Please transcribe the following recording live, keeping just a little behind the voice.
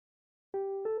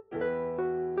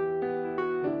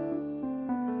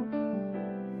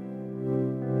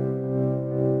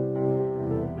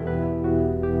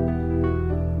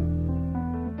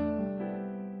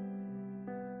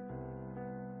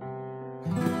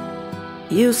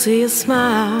You see a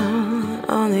smile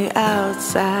on the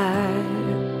outside,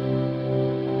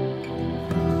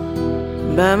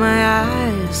 but my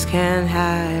eyes can't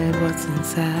hide what's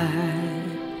inside.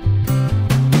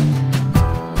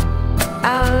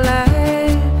 I'll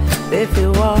laugh if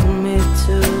you want me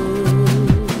to,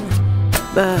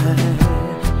 but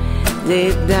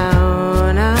deep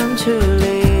down I'm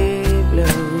truly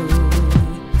blue.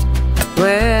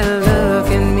 Well, look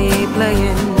at me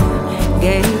playing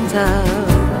games of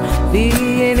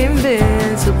being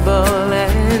invincible,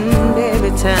 and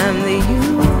every time that you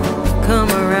come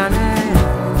around I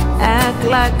act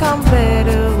like I'm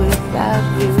better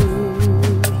without you.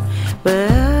 But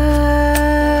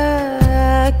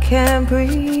I can't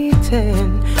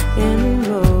pretend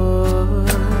anymore.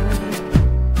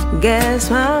 Guess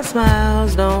my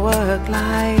smiles don't work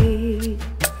like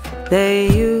they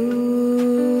used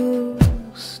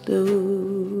to.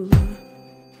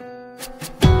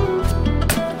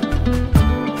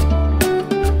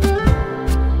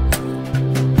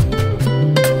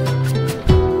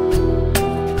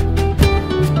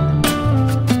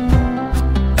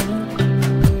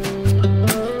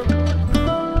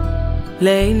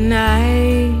 Late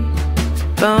night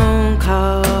phone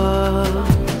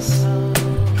calls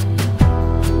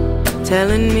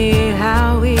telling me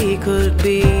how we could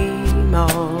be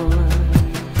more.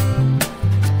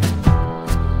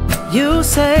 You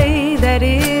say that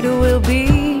it will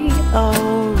be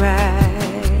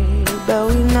alright, but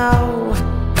we know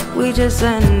we just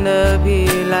end up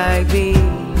here like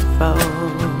before.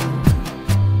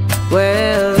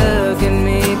 Well, look at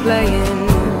me playing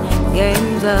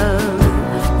games of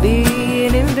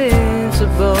being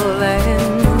invincible,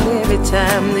 and every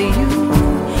time that you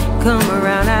come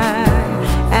around I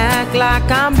act like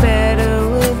I'm better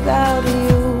without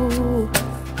you.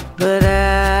 But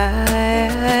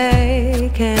I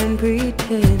can't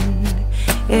pretend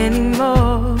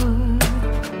anymore.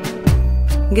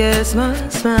 Guess my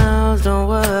smiles don't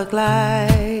work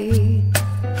like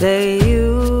they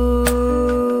used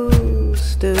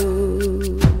to.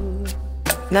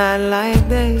 Not like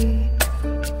they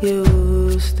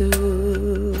used to.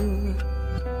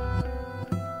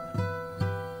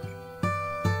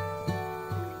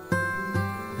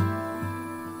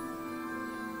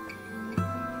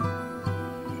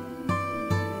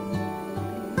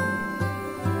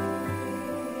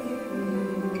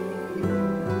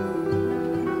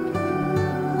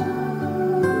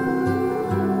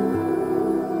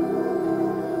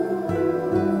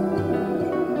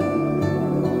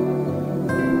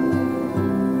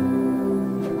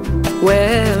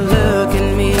 Well, look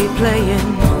at me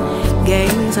playing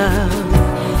games of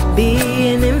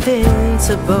being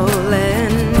invincible,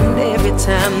 and every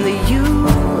time that you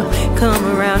come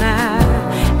around I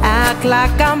act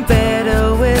like I'm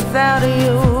better without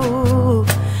you.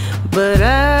 But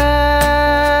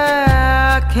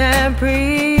I can't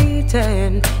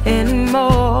pretend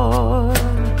anymore.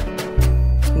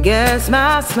 Guess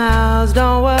my smiles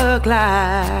don't work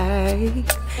like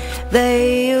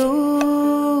they used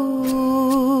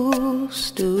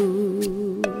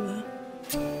to.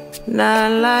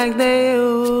 Not like they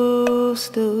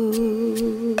used to.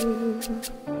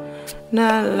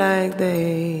 Not like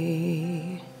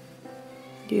they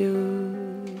used to.